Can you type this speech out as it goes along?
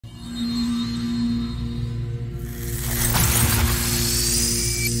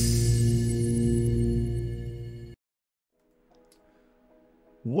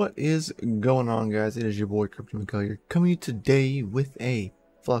What is going on, guys? It is your boy CryptoMykel here, coming today with a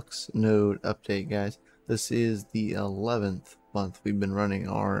FluxNode update, guys. This is the 11th month we've been running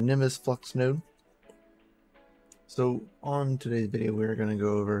our Nimbus FluxNode. So on today's video, we're going to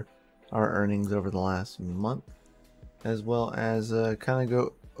go over our earnings over the last month, as well as kind of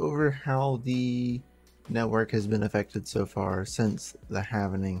go over how the network has been affected so far since the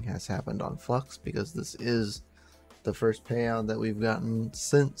halving has happened on Flux, because this is the first payout that we've gotten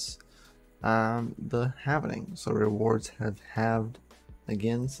since the halving. So rewards have halved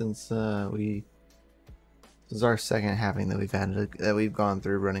again since this is our second halving that we've gone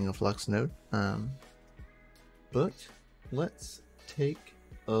through running a FluxNode. But let's take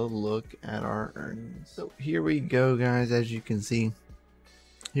a look at our earnings. So here we go, guys. As you can see,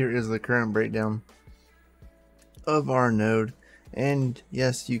 here is the current breakdown of our node. And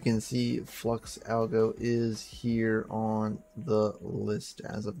yes, you can see Flux Algo is here on the list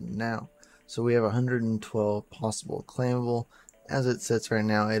as of now. So we have 112 possible claimable. As it sits right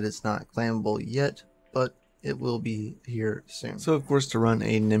now, it is not claimable yet, but it will be here soon. So of course, to run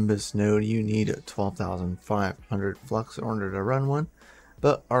a Nimbus node, you need 12,500 Flux in order to run one.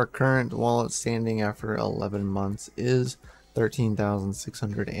 But our current wallet standing after 11 months is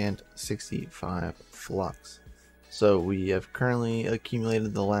 13,665 Flux. So we have currently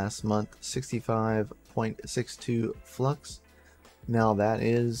accumulated the last month 65.62 Flux. Now that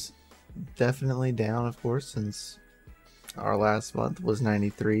is definitely down, of course, since our last month was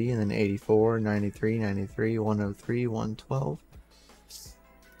 93, and then 84, 93, 93, 103, 112.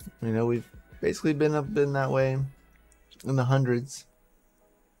 You know, we've basically been that way in the hundreds,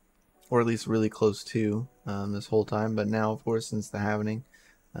 or at least really close to this whole time. But now, of course, since the halving,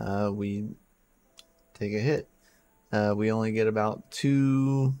 we take a hit. We only get about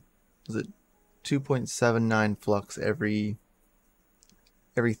 2.79 Flux every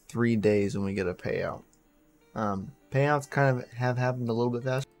 3 days when we get a payout. Payouts kind of have happened a little bit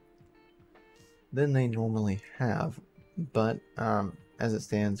faster than they normally have, but as it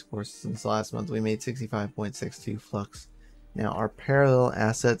stands, of course, since last month we made 65.62 Flux. Now our parallel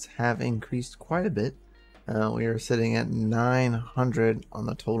assets have increased quite a bit. We are sitting at 900 on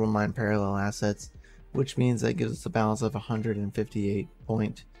the total mine parallel assets, which means that gives us a balance of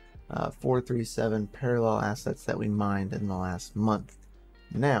 158.437 parallel assets that we mined in the last month.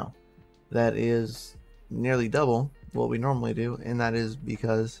 Now, that is nearly double what we normally do, and that is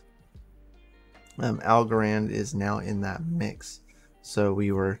because Algorand is now in that mix. So we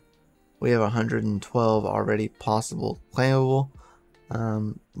have 112 already possible claimable,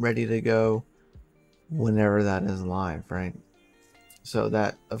 ready to go whenever that is live, right? So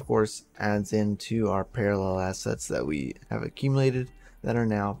that, of course, adds into our parallel assets that we have accumulated that are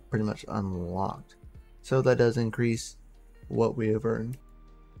now pretty much unlocked. So that does increase what we have earned.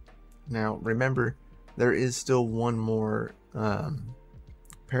 Now, remember, there is still one more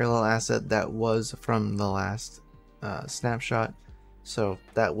parallel asset that was from the last snapshot. So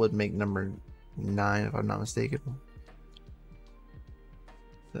that would make number 9, if I'm not mistaken.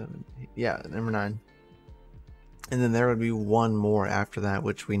 7, 8, yeah, number 9. And then there would be one more after that,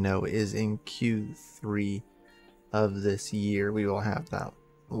 which we know is in Q3 of this year. We will have that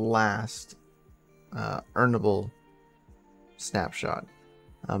last earnable snapshot.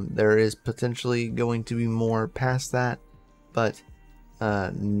 There is potentially going to be more past that, but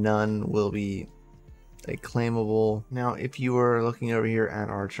none will be a claimable. Now, if you are looking over here at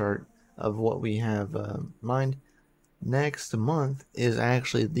our chart of what we have mined, next month is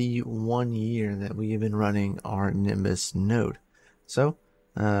actually the 1 year that we have been running our Nimbus node. So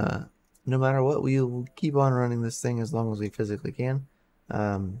no matter what, we will keep on running this thing as long as we physically can.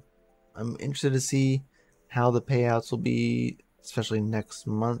 I'm interested to see how the payouts will be, especially next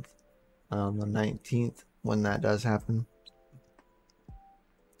month, on the 19th, when that does happen,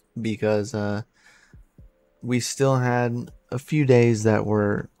 because we still had a few days that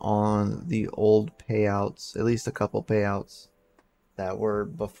were on the old payouts, at least a couple payouts that were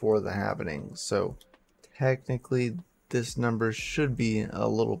before the halving. So technically this number should be a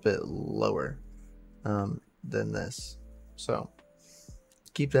little bit lower than this. So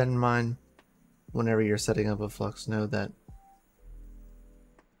keep that in mind whenever you're setting up a Flux node, that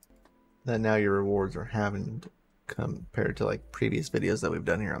now your rewards are halving compared to like previous videos that we've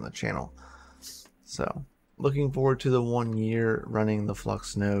done here on the channel. So looking forward to the 1 year running the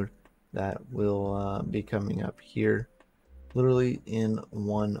Flux node that will be coming up here literally in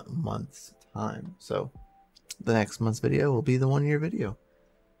 1 month's time. So the next month's video will be the 1 year video.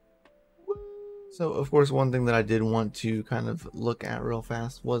 So of course, one thing that I did want to kind of look at real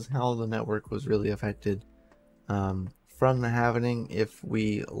fast was how the network was really affected from the halving, if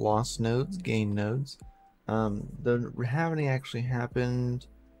we lost nodes, gained nodes. The halving actually happened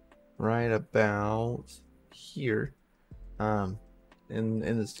right about here, in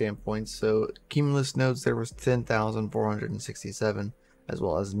the standpoint. So cumulus nodes, there was 10,467, as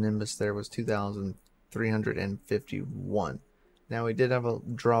well as Nimbus, there was 2,351. Now we did have a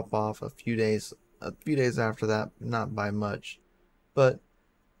drop off a few days after that, not by much, but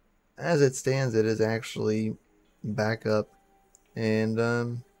as it stands, it is actually back up, and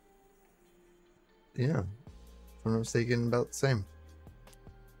yeah, if I'm not mistaken, about the same.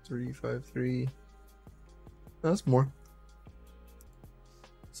 353. That's more.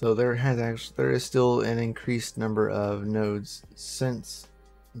 So there is still an increased number of nodes since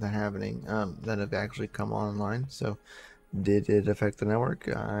the halving that have actually come online. So did it affect the network?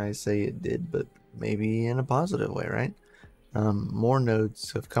 I say it did, but maybe in a positive way, right? More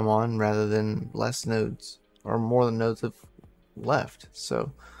nodes have come on rather than less nodes, or more than nodes have left.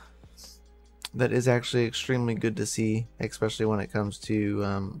 So that is actually extremely good to see, especially when it comes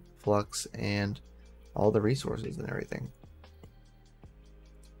to Flux and all the resources and everything.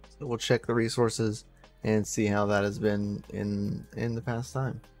 So we'll check the resources and see how that has been in the past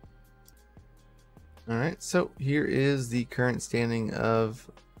time. Alright, so here is the current standing of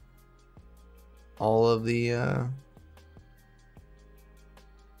all of the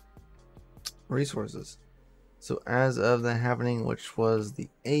resources. So as of the halving, which was the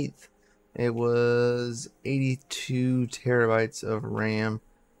 8th, it was 82 terabytes of RAM,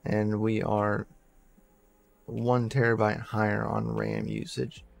 and we are 1 terabyte higher on RAM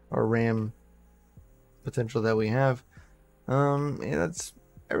usage, or RAM potential that we have. And that's,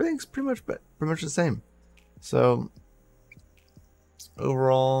 everything's pretty much the same. So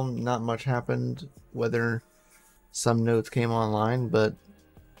overall, not much happened. Whether some nodes came online, but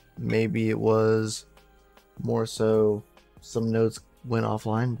maybe it was more so some nodes went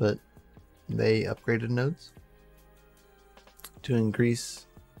offline, but they upgraded nodes to increase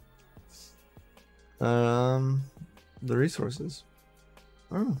the resources.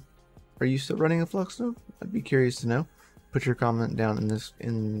 Oh, are you still running a FluxNode? I'd be curious to know. Put your comment down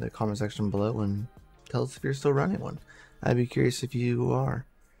in the comment section below and tell us if you're still running one. I'd be curious if you are.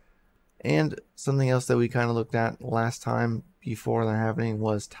 And something else that we kind of looked at last time before the halving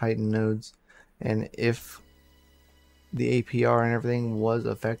was Titan nodes, and if the APR and everything was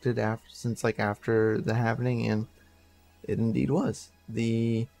affected after the halving, and it indeed was.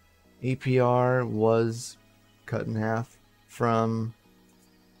 The APR was cut in half from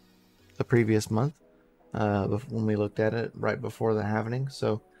the previous month when we looked at it right before the halving.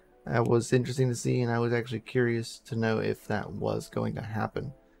 So that was interesting to see, and I was actually curious to know if that was going to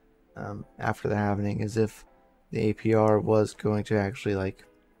happen after the halving, as if the APR was going to actually like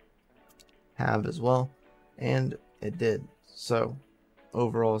have as well, and it did. So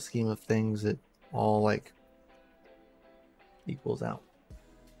overall scheme of things, it all like equals out,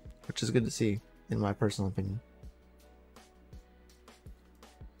 which is good to see in my personal opinion.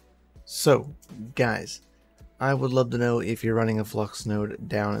 So guys, I would love to know if you're running a FluxNode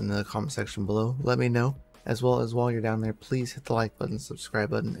down in the comment section below. Let me know. As well as while you're down there, please hit the like button,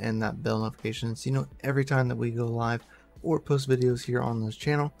 subscribe button, and that bell notification so you know every time that we go live or post videos here on this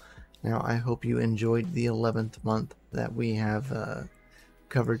channel. Now, I hope you enjoyed the 11th month that we have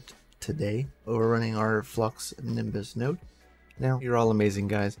covered today over running our Flux Nimbus node. Now, you're all amazing,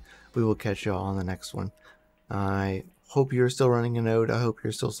 guys. We will catch you all on the next one. I hope you're still running a node. I hope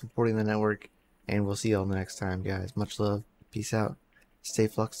you're still supporting the network. And we'll see you all the next time, guys. Much love. Peace out. Stay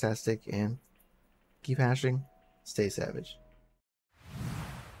Fluxtastic and keep hashing. Stay savage.